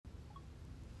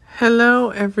Hello,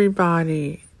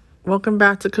 everybody. Welcome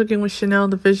back to Cooking with Chanel,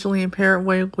 the Visually Impaired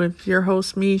Way, with your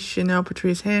host, me, Chanel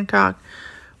Patrice Hancock,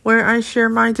 where I share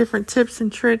my different tips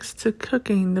and tricks to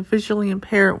cooking the visually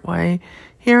impaired way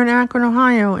here in Akron,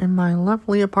 Ohio, in my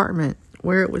lovely apartment,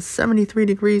 where it was 73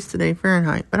 degrees today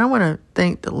Fahrenheit. But I want to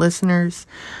thank the listeners.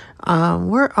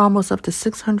 We're almost up to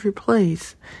 600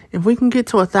 plays. If we can get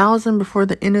to 1,000 before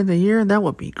the end of the year, that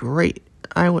would be great.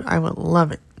 I would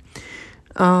love it.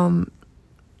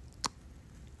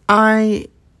 I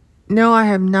know I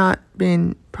have not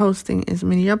been posting as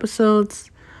many episodes.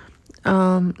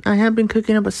 I have been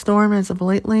cooking up a storm as of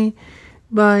lately,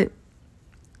 but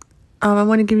I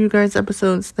want to give you guys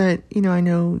episodes that, I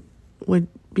know would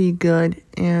be good.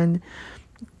 And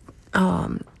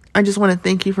I just want to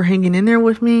thank you for hanging in there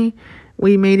with me.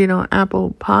 We made it on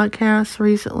Apple Podcasts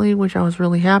recently, which I was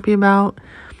really happy about.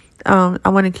 I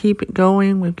want to keep it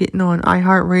going with getting on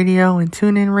iHeartRadio and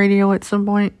TuneIn Radio at some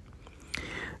point.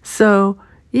 So,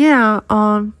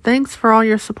 thanks for all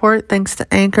your support. Thanks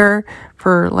to Anchor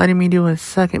for letting me do a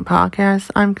second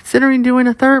podcast. I'm considering doing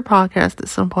a third podcast at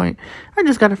some point. I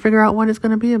just got to figure out what it's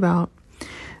going to be about.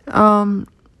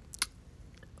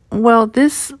 Well,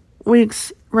 this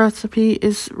week's recipe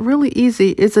is really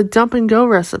easy. It's a dump and go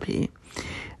recipe.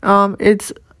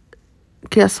 Guess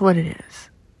what it is?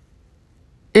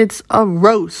 It's a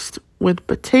roast with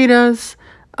potatoes,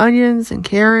 onions, and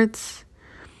carrots,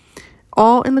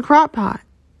 all in the crock pot.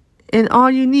 And all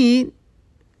you need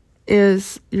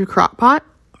is your crock pot,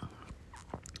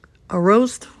 a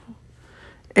roast,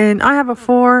 and I have a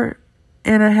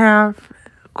 4.5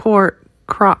 quart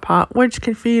crock pot, which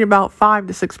can feed about 5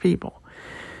 to 6 people.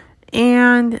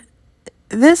 And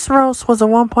this roast was a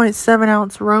 1.7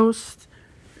 ounce roast,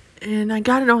 and I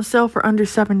got it on sale for under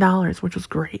 $7, which was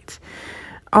great.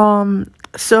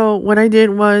 So what I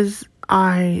did was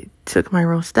I took my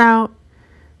roast out.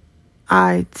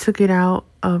 I took it out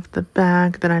of the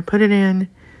bag that I put it in,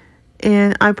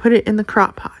 and I put it in the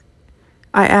crock pot.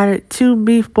 I added 2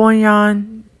 beef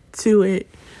bouillon to it,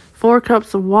 4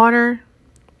 cups of water,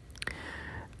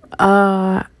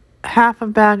 half a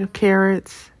bag of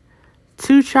carrots,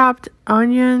 2 chopped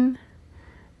onion,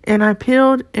 and I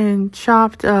peeled and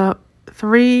chopped up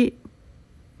 3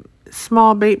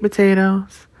 small baked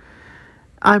potatoes.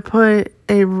 I put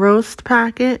a roast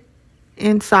packet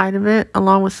inside of it,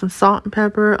 along with some salt and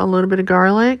pepper, a little bit of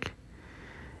garlic,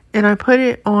 and I put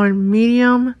it on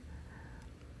medium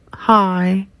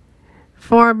high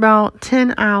for about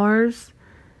 10 hours.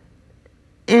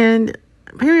 And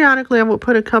periodically I would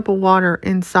put a cup of water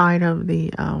inside of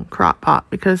the crock pot,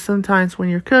 because sometimes when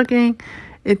you're cooking,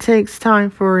 it takes time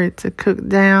for it to cook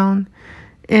down.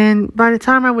 And by the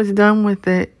time I was done with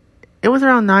it, it was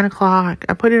around 9 o'clock.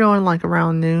 I put it on like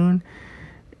around noon.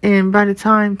 And by the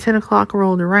time 10 o'clock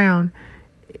rolled around,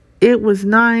 it was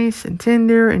nice and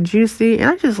tender and juicy. And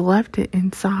I just left it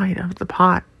inside of the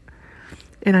pot.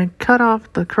 And I cut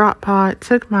off the crock pot,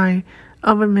 took my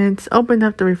oven mitts, opened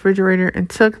up the refrigerator, and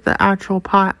took the actual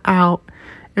pot out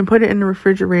and put it in the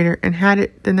refrigerator and had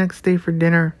it the next day for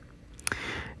dinner.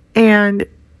 And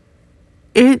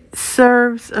it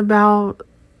serves about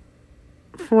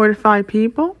 4 to 5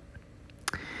 people.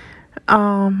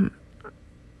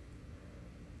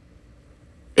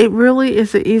 It really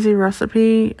is an easy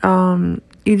recipe. You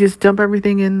just dump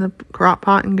everything in the crock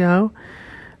pot and go,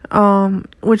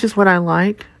 which is what I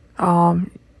like.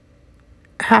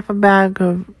 Half a bag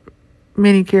of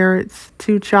mini carrots,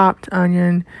 2 chopped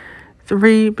onion,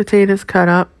 3 potatoes cut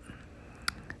up,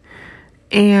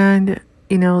 and,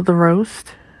 the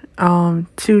roast,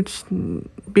 2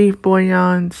 beef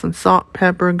bouillon, some salt,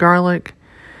 pepper, garlic,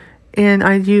 and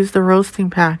I used the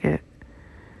roasting packet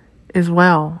as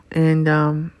well. And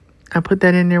I put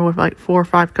that in there with like 4 or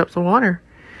 5 cups of water,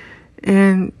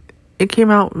 and it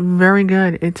came out very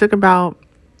good. It took about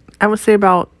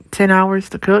 10 hours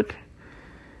to cook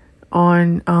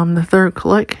on the third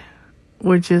click,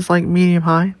 which is like medium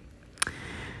high.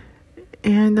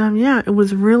 And it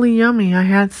was really yummy. I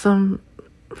had some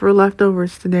for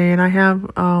leftovers today, and I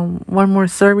have one more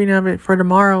serving of it for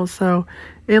tomorrow. So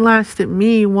it lasted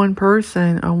me, one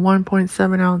person, a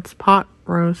 1.7 ounce pot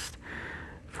roast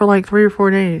for like 3 or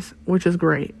 4 days, which is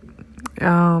great.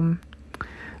 So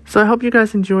I hope you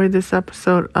guys enjoyed this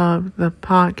episode of the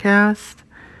podcast.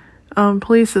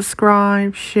 Please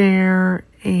subscribe, share,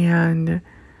 and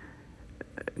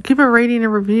give a rating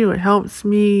and review. It helps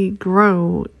me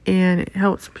grow, and it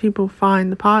helps people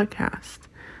find the podcast.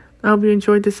 I hope you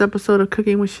enjoyed this episode of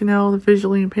Cooking with Chanel, the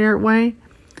Visually Impaired Way.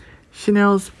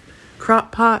 Chanel's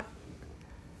crock pot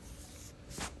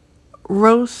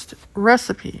roast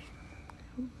recipe.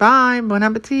 Bye. Bon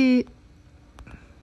appetit.